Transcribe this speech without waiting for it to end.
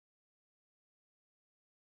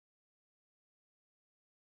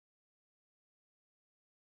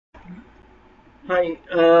Hi.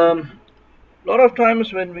 A lot of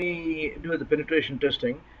times when we do the penetration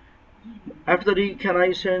testing, after the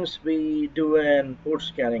reconnaissance, we do an port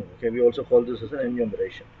scanning. Okay, we also call this as an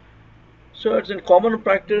enumeration. So it's in common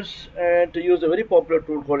practice to use a very popular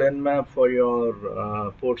tool called nmap for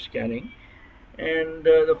your port scanning. And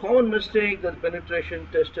the common mistake that penetration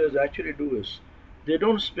testers actually do is they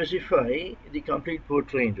don't specify the complete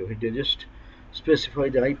port range. Okay, they just specify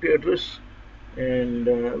the IP address and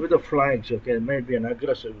with the flags. Okay, it might be an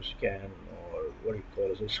aggressive scan or what you call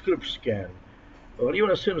as a script scan or even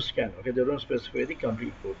a sim scan. Okay, they don't specify the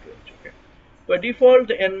complete port range. Okay, by default,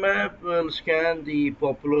 the nmap will scan the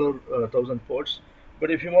popular 1000 ports. But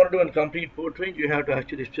if you want to do a complete port range, you have to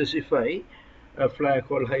actually specify a flag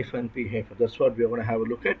called -p hyphen. That's what we are going to have a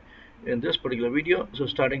look at in this particular video. So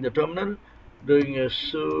starting the terminal, doing a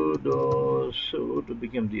sudo to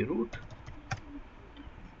become the root.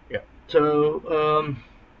 Yeah. So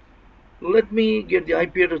let me get the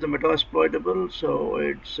IP address of the metasploitable. So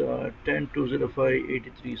it's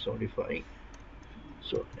 10.205.83.75.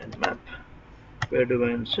 So nmap where do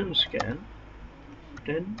I sim scan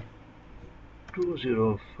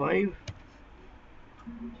 10.205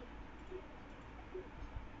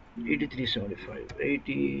 8375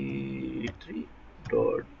 83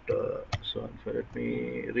 dot so let me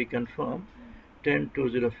reconfirm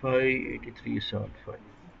 10.205 8375.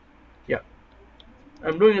 Yeah,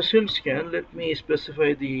 I'm doing a sim scan. Let me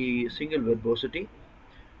specify the single verbosity.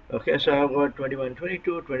 Okay, so I've got 21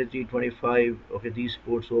 22 23 25. Okay, these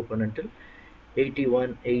ports open until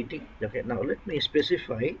 81 80. Okay, now let me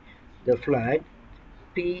specify the flag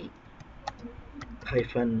p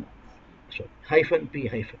hyphen hyphen p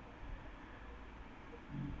hyphen.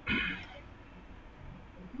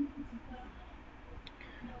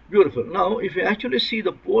 Beautiful. Now, if you actually see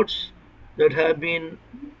the ports that have been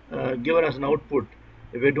given as an output,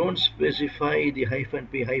 if I don't specify the hyphen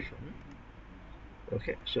p hyphen,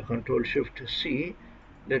 okay, so Control Shift C,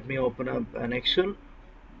 let me open up an Excel.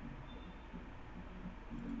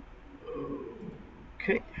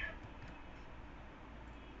 Okay,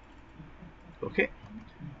 okay.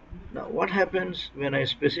 Now, what happens when I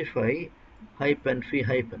specify hyphen p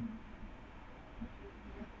hyphen?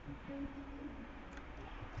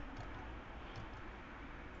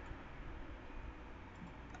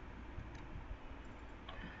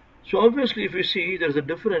 So obviously, if you see, there's a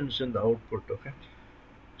difference in the output. Okay.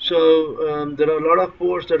 So there are a lot of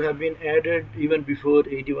ports that have been added even before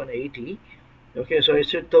 8180. Okay, so I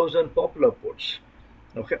said 1000 popular ports.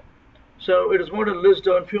 Okay, so it is going to list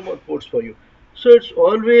down few more ports for you. So it's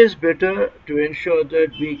always better to ensure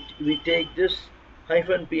that we take this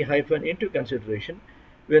hyphen p hyphen into consideration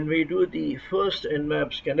when we do the first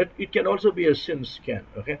nmap scan. It can also be a sim scan.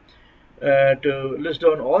 Okay, to list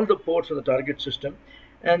down all the ports of the target system,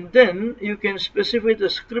 and then you can specify the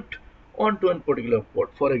script onto a particular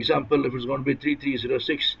port. For example, if it's going to be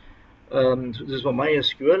 3306, so this is for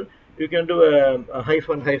MySQL, you can do a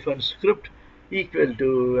hyphen hyphen script equal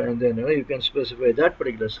to, and then you can specify that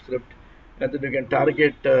particular script, and then you can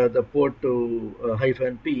target the port to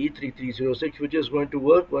hyphen p 3306, which is going to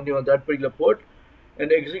work only on that particular port,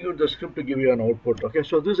 and execute the script to give you an output. Okay,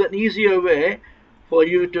 so this is an easier way for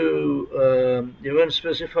you to even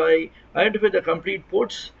identify the complete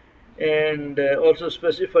ports, and also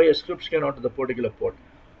specify a script scan onto the particular port.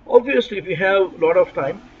 Obviously, if you have a lot of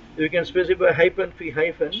time, you can specify hyphen p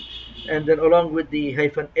hyphen, and then along with the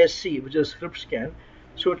hyphen sc, which is script scan,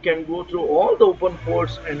 so it can go through all the open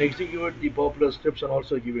ports and execute the popular scripts and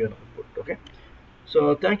also give you an output. Okay,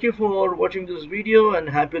 so thank you for watching this video and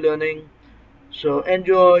happy learning. So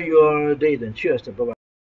enjoy your day then. Cheers. Bye bye.